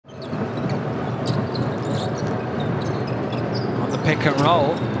Pick and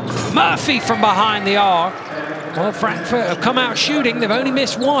roll. Murphy from behind the arc. Well, Frankfurt have come out shooting. They've only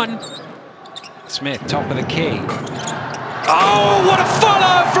missed one. Smith, top of the key. Oh, what a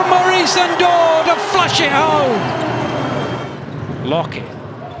follow from Maurice Andor to flush it home. Lockett.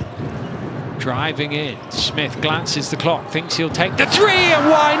 Driving in. Smith glances the clock, thinks he'll take the three, and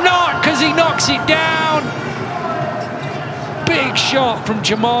why not? Because he knocks it down. Big shot from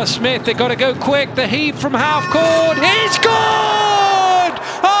Jamar Smith. They've got to go quick. The heave from half court. It's good!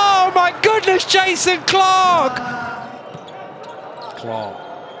 Oh my goodness, Jason Clark! Clark.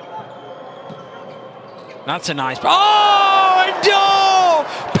 That's a nice... Oh,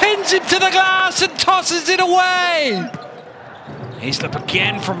 and pins it to the glass and tosses it away. Hislop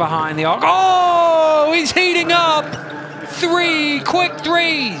again from behind the arc. Oh, he's heating up. Three quick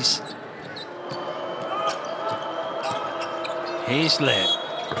threes.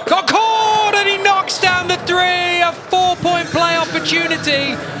 Hislop got caught and he knocks down the three. A 4-point play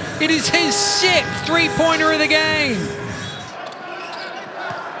opportunity. It is his 6th three-pointer of the game.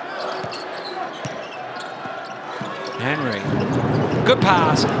 Henry, good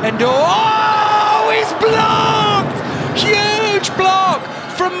pass, and oh, he's blocked! Huge block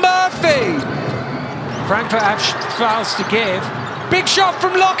from Murphy. Frankfurt have fouls to give. Big shot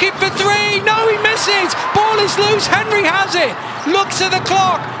from Lockett for three. No, he misses. Ball is loose. Henry has it. Looks at the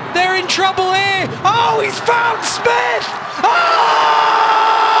clock. They're in trouble here. Oh, he's found Smith. Oh,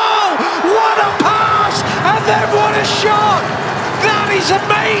 what a pass! And then what a shot! That is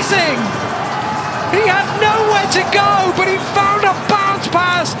amazing. He had nowhere to go, but he found a bounce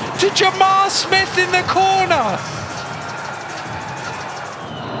pass to Jamar Smith in the corner.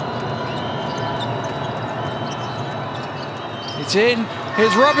 It's in.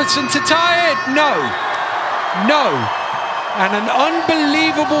 Here's Robertson to tie it. No. No. And an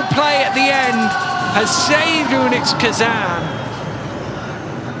unbelievable play at the end has saved UNICS Kazan.